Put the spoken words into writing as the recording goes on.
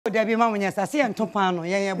Debbie Mamma, I see and Topano,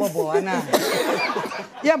 yeah, Bobo, and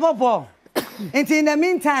yeah, Bobo. And in the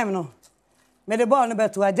meantime, no, made the ball number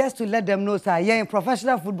to just to let them know, sir, yeah,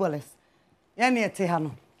 professional footballers. Yeah, near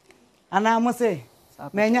Tehano. And I must say,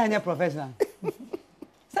 many professional.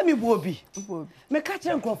 Some you will be. Me catch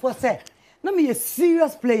them for say, no, me a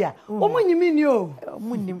serious player. What when you mean you?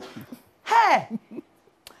 Hey,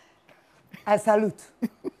 I salute.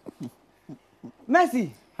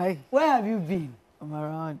 Mercy. Hi. Where have you been? I'm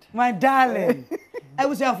around. My darling. I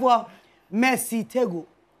was here for Mercy Tagoe.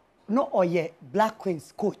 No, or yet, Black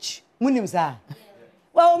Queen's coach. Munim, sir.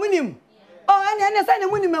 Well, Munim. Oh, and I understand the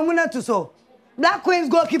Memunatu so. Black Queen's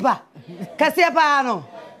goalkeeper. Cassia Pano.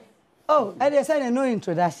 Oh, I decided no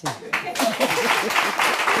introduction.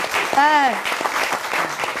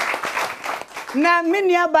 Now,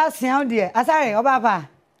 many are bass out there. Asare, oh, Papa.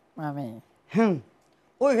 Mammy.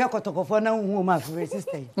 Oh, you have got to go for now, woman, for your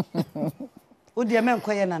sister. Oh, dear man,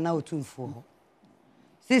 quiet and now too for.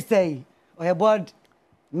 Sister, or a board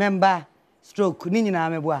member, stroke, Nina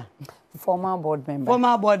Meboa. Former board member.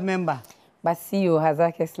 Former board member. But CEO has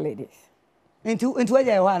access ladies. Into where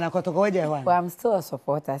you are, I got to go where you are. Well, I'm still a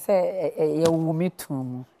supporter. I say, you will meet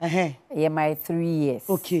too. Yeah, my 3 years.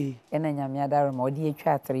 Okay. And then I'm yada more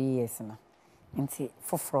DHR 3 years now. And see,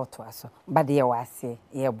 for fraud to us. But they was say,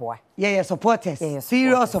 yeah, boy. Yeah, supporters. Yeah,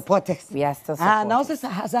 serious supporters. We are still supporters. Now, this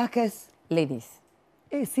has access ladies.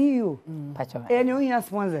 Hey, see you. And you hear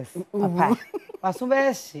sponsors. Papa.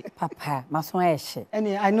 Papa. My son she. And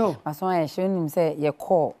I know. My son she him say you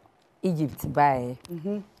call Egypt by.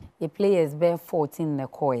 The players bear 14 na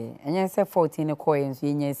koye. And you say 14 na koye so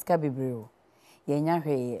you ska bebreo. You nya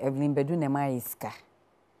hwe Evelyn bedu na ma iska.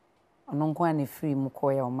 Ono nko an free mu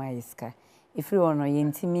koye o ma iska. If you ono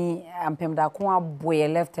yentimi ampem da ko aboye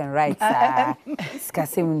left and right ska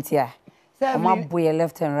 70 a. Ma boye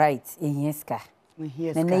left and right iska.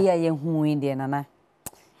 Na na ya hu inde nana.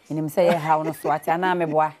 Enim say ya ha no so ati ana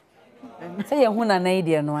meboa. Say ya hu na na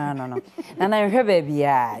ide no ano no. Na na hwe ba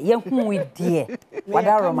bia ya hu ide.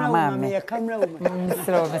 Wadaro mama me. Camera woman.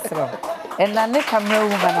 Misro. And na ne camera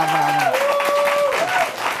woman mama.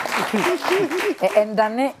 And na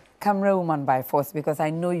ne camera woman by force because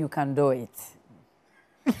I know you can do it.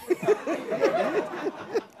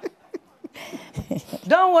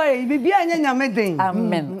 Don't worry, be a nyame.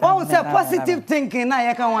 Amen. Oh, say positive thinking na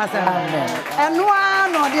you can want. Amen. And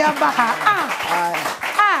one or the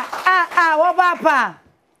what papa?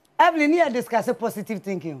 Evelyn, you discuss positive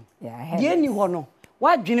thinking. Yeah, the any one.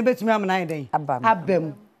 What dream bet me am na day?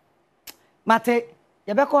 Abem. Mate,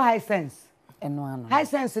 you be call high sense. And high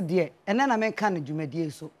sense dear. And then I make kind of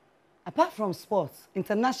jumedie so. Apart from sports,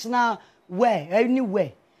 international way,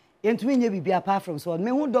 anywhere. Into me be apart from sport.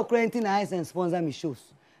 Me who documenting high sense sponsor me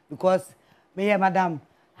shows because me yeah madam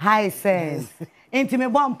high sense. Into me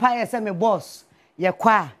bomb pie say me boss. Ye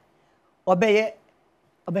kwa obeye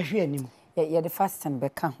obehwe anim. Yeah, the fasting be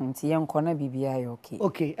ka ho nti ye nkona bibia ye okay.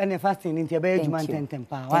 Okay, and the fasting into be adwuma tentem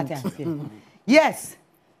pa. What I say. Yes.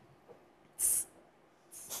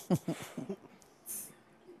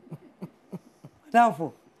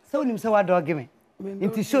 Downful. So nim say what dog give me.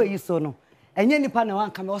 Into show you so no. Enye nipa na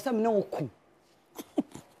wan kama osam na oku.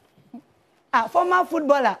 Former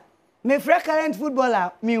footballer, me current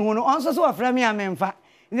footballer, me hu no onso so afra me amemfa.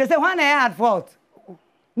 They say when I at fault.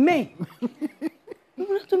 Me.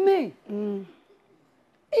 Not to me.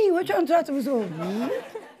 Hey, what you try to be so?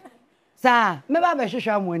 Sir, me ba be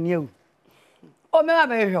hwehwa amoni o. O me ba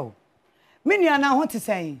be hwehwa. Me nua na ho te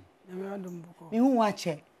say. Me hu wa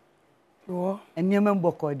che. Wo. Eniam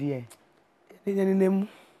mboko de. Yenenemu.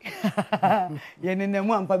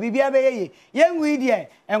 Yenenemu ampa bibia be ye. Yenwu de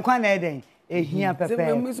enkwa na eden. Ehia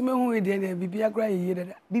pepe. Se me hu de bibia kra ye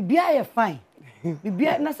dada. Bibia ye fine.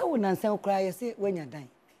 Bibia na se wona nsan kra ye se wanya dan.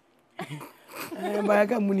 Ba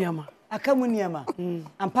aka muniama. Aka muniama.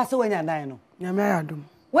 Ampa se wanya dan no. Nyame ayadum.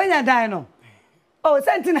 Wanya dan no. Oh,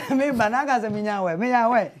 sentina me ba na ga se menya we.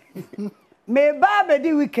 Me ba be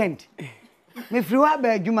di weekend. Me free wa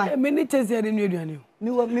ba adwuma. Me ni chance ya de nu aduane.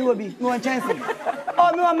 Me wo chance.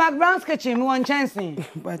 Oh, me wa McBrown's kitchen, me want chance.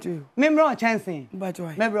 But you. Me bro chance. But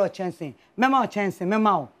why? Me bro chance. Me ma chance, me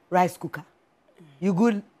ma rice cooker. You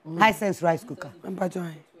good high sense rice cooker. But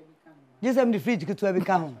why? Just am the fridge to be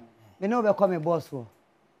come. Me no be come boss for.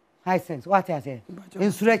 High sense. What I say?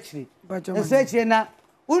 Insurrection. Insurrection na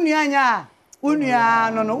unuanya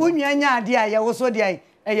no unuanya dia ya wo so dia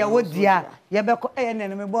e ya wo dia ye be ko e na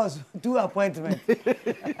me boss 2 appointment.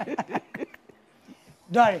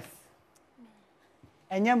 Doris.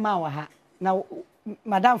 Enye ma wa ha na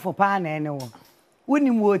madam for pa na ene wo.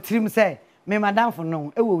 Woni mu otrim say me madam for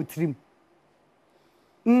no e wo otrim.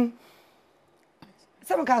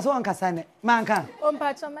 Some cast one casane. Manka.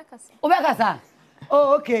 Ompacho mekasa. Obekasa.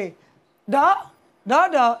 Oh, okay. Do.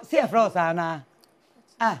 See a frost, Anna.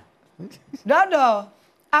 Ah. Do.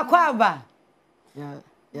 Aquaba.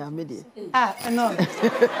 Yeah, midi. Ah, no.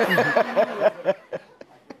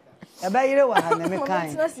 About you know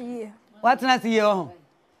kind. What's not you?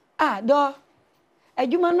 Ah, do. A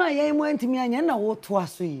human no, I went to me and I walk to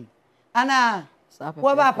us. Anna,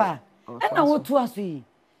 what papa? And I walk to us.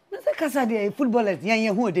 Nasa kasa de footballers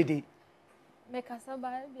yan who did it. Me kasa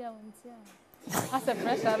ba bia wontia. Asa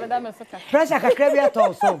pressure be da me so ka. Pressure kakra bia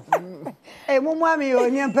to so. Eh mo mo ami o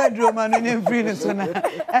nyem Pedro ma no nyem free no so na.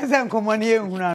 Ese nkomo ne ehunu